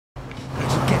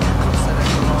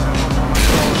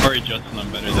Justin,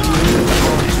 I'm better than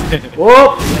you.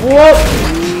 Whoop! Whoop!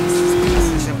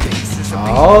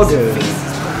 Oh, dude.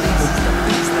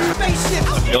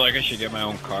 I feel like I should get my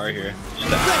own car here.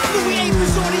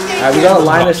 Alright, we gotta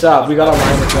line this up. We gotta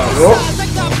line this up. Whoop!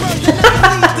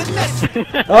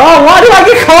 Oh, why do I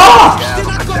get caught?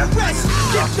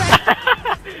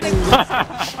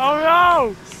 Oh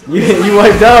no! You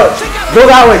wiped out. Go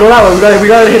that way. Go that way. We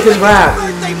gotta hit this ramp.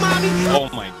 Oh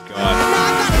my god.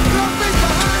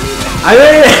 I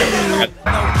made it.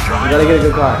 We gotta get a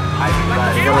good car.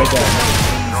 Right there.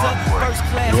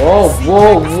 Whoa,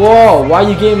 whoa, whoa! Why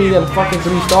you gave me them fucking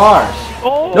 3 stars?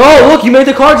 Oh. No, look, you made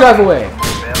the car drive away.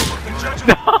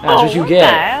 No, That's what you get.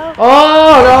 the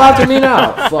Oh, no, after me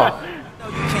now. Fuck.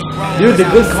 Dude, the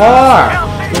good car.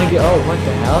 Oh, what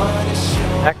the hell?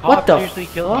 That cop What the seriously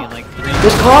killed me in like 3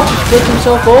 This cop just flipped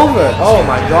himself over. Oh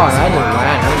my god, I didn't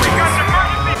land.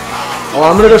 Oh,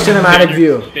 I'm gonna go cinematic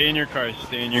view. Stay in your car,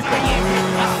 stay in your car.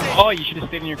 Oh, you should have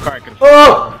stayed in your car.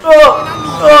 Oh!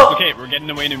 Okay, we're getting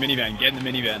away in a minivan. Get in the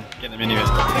minivan. Get in the minivan.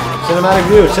 Cinematic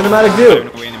view, cinematic view.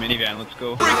 Getting away in a minivan, let's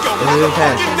go. This is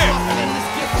intense.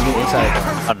 Inside.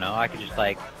 I don't know, I could just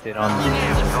like sit on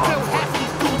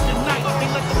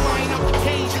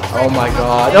Oh my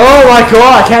god. Oh my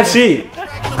god, I can't see.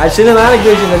 I have cinematic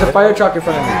vision, there's a fire truck in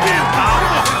front of me.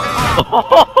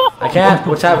 I can't,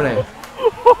 what's happening?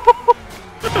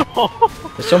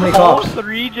 There's so many all cops.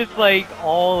 3 just like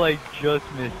just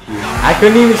missed you. I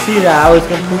couldn't even see that. I was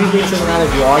completely cinematic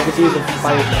view. All I could see was the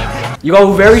fire truck. You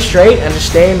go very straight and just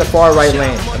stay in the far right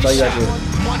lane. That's all you gotta do.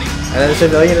 And then the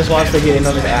civilian just wants to get in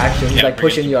on this action. He's like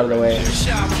pushing you out of the way. What's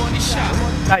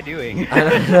I doing? I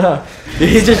don't know.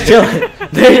 He's just chilling.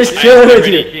 They're just chilling with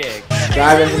you.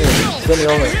 Drive into me. Flip me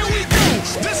over.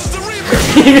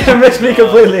 You're gonna miss me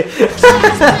completely.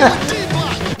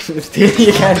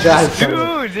 You can't drive.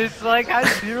 Dude, this like has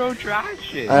 0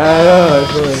 traction. I know,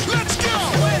 it's really...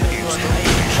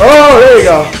 Oh, there you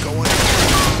go.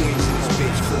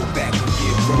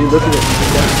 Dude, look at it.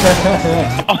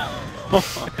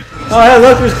 Oh, hey,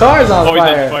 look, his car's on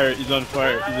fire. He's on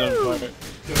fire. Army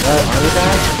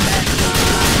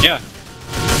Yeah.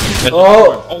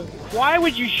 Oh. Why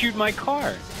would you shoot my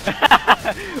car?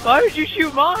 Why would you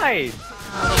shoot mine?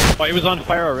 Oh, it was on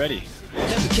fire already.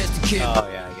 Oh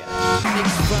yeah, I get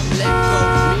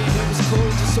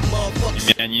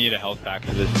it. Man, you need a health pack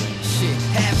for this thing.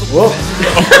 Whoa.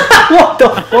 What the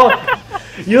fuck?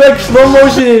 You like slow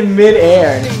motion in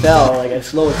mid-air and fell like as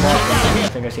slow as possible. I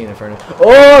think I've seen it furnace.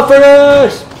 Oh,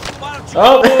 furnace!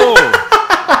 Oh!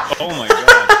 Oh my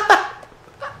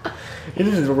god. He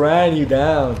just ran you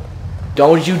down.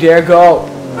 Don't you dare go!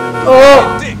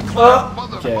 Oh!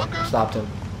 Oh! Okay, I stopped him.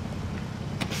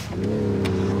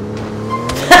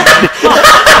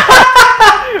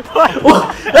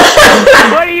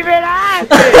 What even happened?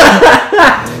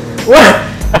 What?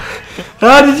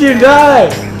 How did you die?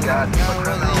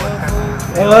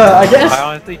 I guess I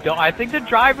honestly don't. I think the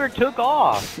driver took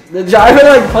off. the driver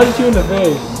like punched you in the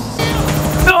face.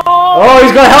 No! Oh,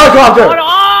 he's got a helicopter!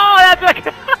 Oh, that's like.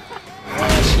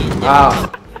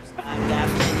 Wow.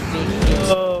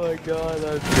 Oh my god,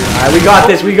 that's. Alright, we got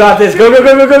this, we got this. Go, go,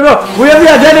 go, go, go, go! We have the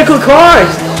identical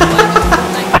cars!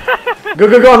 Go,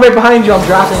 go, go, I'm right behind you. I'm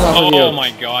drafting off of you. Oh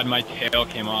my god, my tail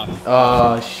came off.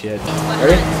 Oh, shit.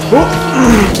 Ready?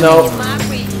 No.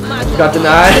 Got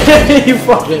denied. You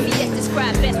fucking...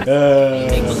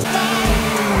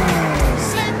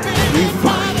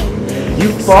 You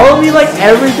follow me like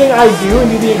everything I do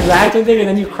and do the exact same thing and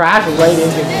then you crash right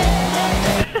into me.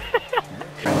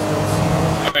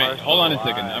 Alright, hold on a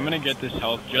second. I'm gonna get this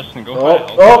health. Justin, go Oh,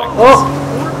 find health.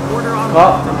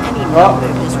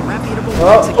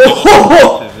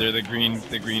 oh. They're the green.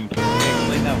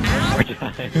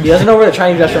 He doesn't know where the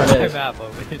Chinese restaurant is.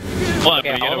 Hold on,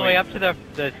 Okay, all the way up to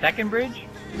the second bridge?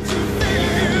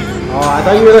 Oh, I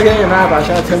thought you were looking at your map. I was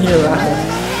trying to turn you around.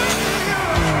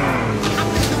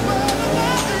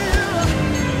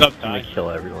 Stop I'm gonna kill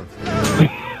everyone.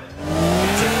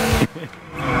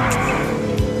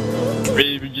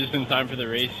 We're just in time for the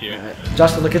race here.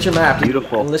 Justin, look at your map.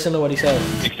 Beautiful. And listen to what he says.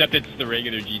 Except it's the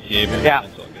regular GTA, but Yeah.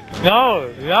 that's all good. No,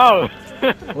 no,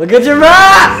 Look at your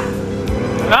map!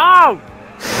 no!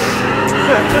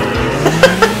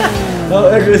 Oh,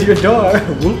 there goes your door.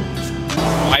 Whoops.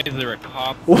 Why is there a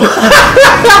cop?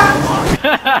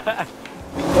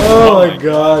 Oh my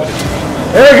god.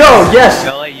 There we go, yes!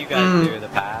 I'll let you guys do the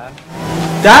path.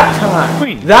 That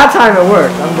time! That time it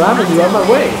worked. I'm grabbing you on my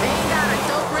way.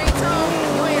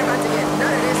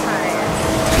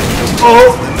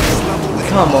 Oh!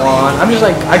 Come on. I'm just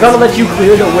like, I gotta let you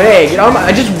clear the way. You know,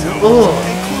 I just, ugh.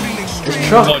 This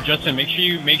truck. Oh, Justin, make sure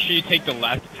you take the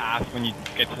left path when you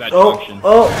get to that Oh, junction.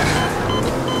 oh.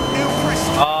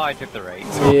 Oh, I took the right.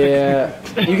 Yeah.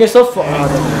 You can still fall. Oh,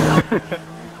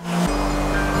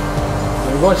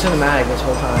 we're going cinematic this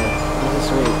whole time. This is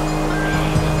sweet.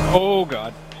 Oh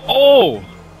god. Oh!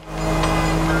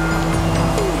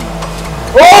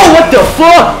 Oh, what the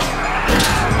fuck?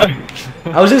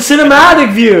 I was in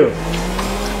cinematic view.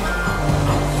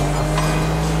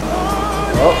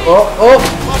 Oh, oh, oh.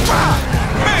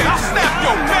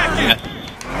 Yes.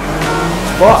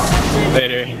 Fuck.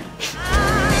 Later.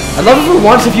 I'd love it for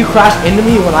once if you crash into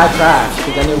me when I crash,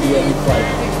 because then it would be like,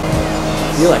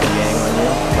 feel like a gang on you.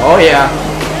 Oh yeah.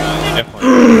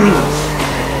 Definitely.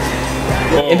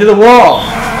 Into the wall.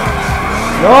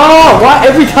 No, what?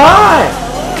 Every time.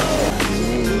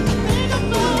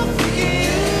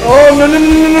 Oh no no no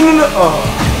no no no! Oh.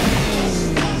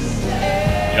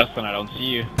 Justin, I don't see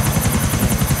you.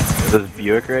 Is this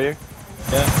Buick right here?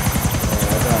 Yeah.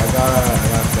 I got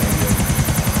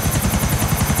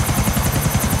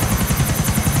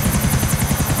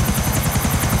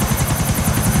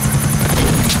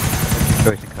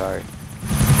Choice of car.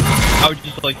 I would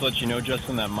just like to let you know,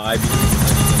 Justin, that my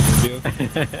Buick.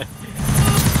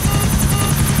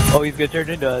 Oh, he's gonna turn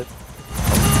into us.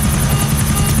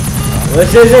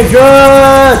 This isn't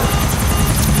good!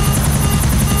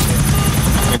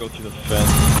 I'm gonna go through the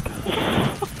fence.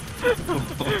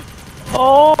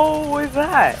 Oh, what is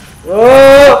that?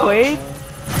 Oh! Wait.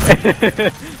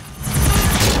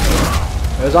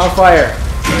 It was on fire.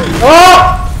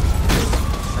 Oh!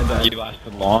 You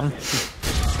lasted long.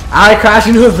 I crashed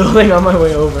into a building on my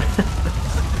way over.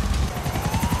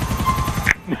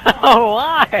 No,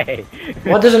 why?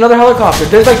 What? There's another helicopter.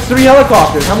 There's like 3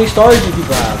 helicopters. How many stars do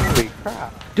people have? Holy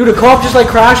crap. Dude, a cop just like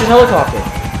crashed his helicopter.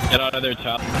 Get out of their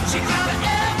top. I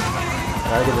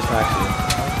gotta get this taxi.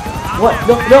 What?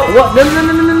 No, no, what? No, no,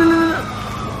 no, no, no, no, no.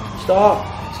 Stop.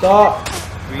 Stop.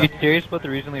 Were you serious about the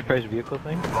recently priced vehicle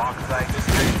thing?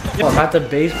 Oh, I'm at the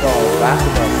basketball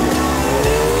field.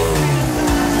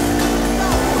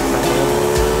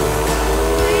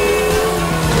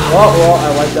 Oh, well, I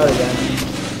wiped out again.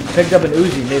 I picked up an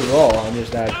Uzi mid-roll. I'm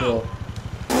just that cool.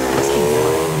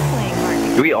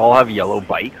 Do we all have yellow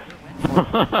bikes?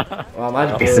 Well,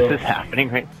 mine's Is blue. this happening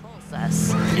right?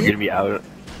 You're gonna be out.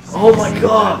 Oh my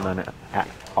god!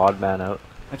 Odd man out.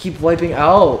 I keep wiping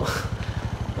out.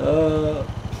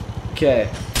 Okay.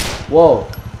 Whoa.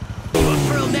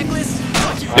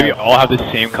 Do we all have the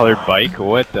same colored bike?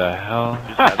 What the hell?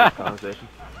 Just had this conversation.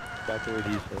 Back to what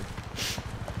he said.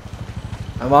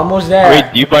 I'm almost there.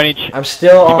 Wait, do you by any I'm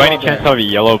still do you by almost any chance there. have a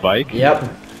yellow bike? Yep.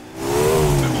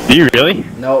 Do you really?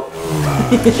 Nope.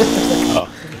 Oh.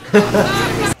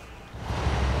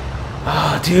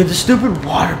 Oh, dude, the stupid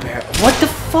water bear. What the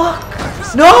fuck?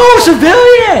 No,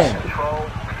 civilian!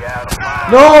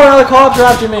 No, another cops are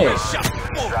after me.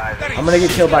 I'm gonna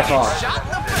get killed by cops.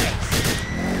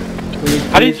 Please,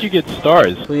 How did you get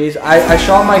stars? Please, I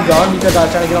shot my gun because I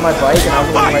was trying to get on my bike and I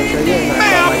was on the right trigger and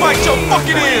I shot my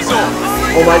gun.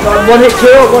 Oh my god, one hit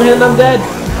kill, one hit and I'm dead.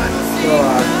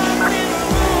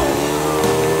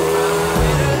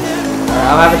 Alright,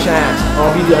 I'll have a chance.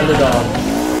 I'll be the underdog.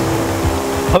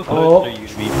 How close are you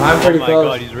to me? I'm pretty oh my close.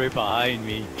 god, he's right behind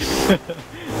me.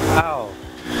 Ow.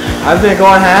 I've been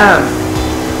going ham.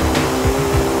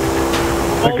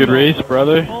 A good race,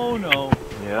 brother. Oh no.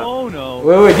 Yeah. Oh no.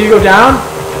 Wait, do you go down?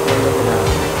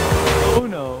 Oh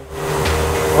no.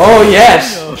 Oh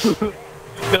yes! Oh, no.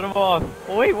 Cut him off.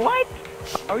 Oh, wait, what?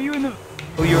 Are you in the...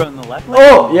 Oh, you're on the left lane?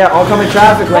 Oh, yeah, oncoming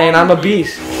traffic lane, I'm a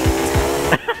beast.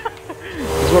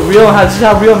 This is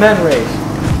how real men race.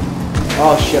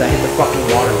 Oh shit, I hit the fucking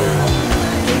water barrel.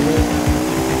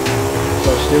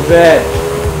 So stupid.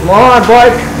 Come on,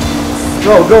 bike!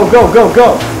 Go, go, go, go,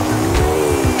 go!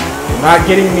 You're not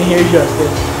getting me here,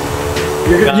 Justin.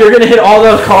 You're gonna hit all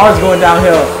those cars going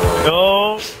downhill.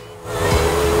 No.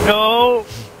 No.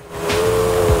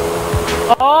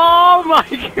 Oh my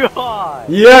god!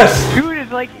 Yes! Dude,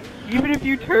 it's like, even if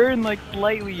you turn like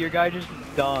slightly, your guy just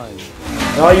done.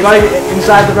 Oh, you gotta get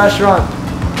inside the restaurant.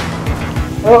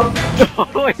 Oh!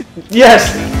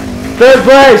 Yes! 3rd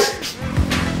place!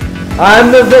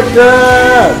 I'm the victor!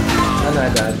 And I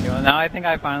died. You know, now I think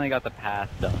I finally got the pass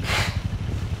done.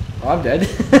 Oh, I'm dead.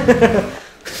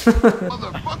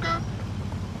 Motherfucker!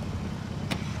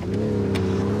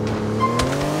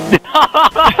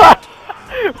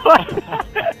 What?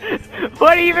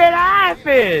 What even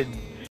happened?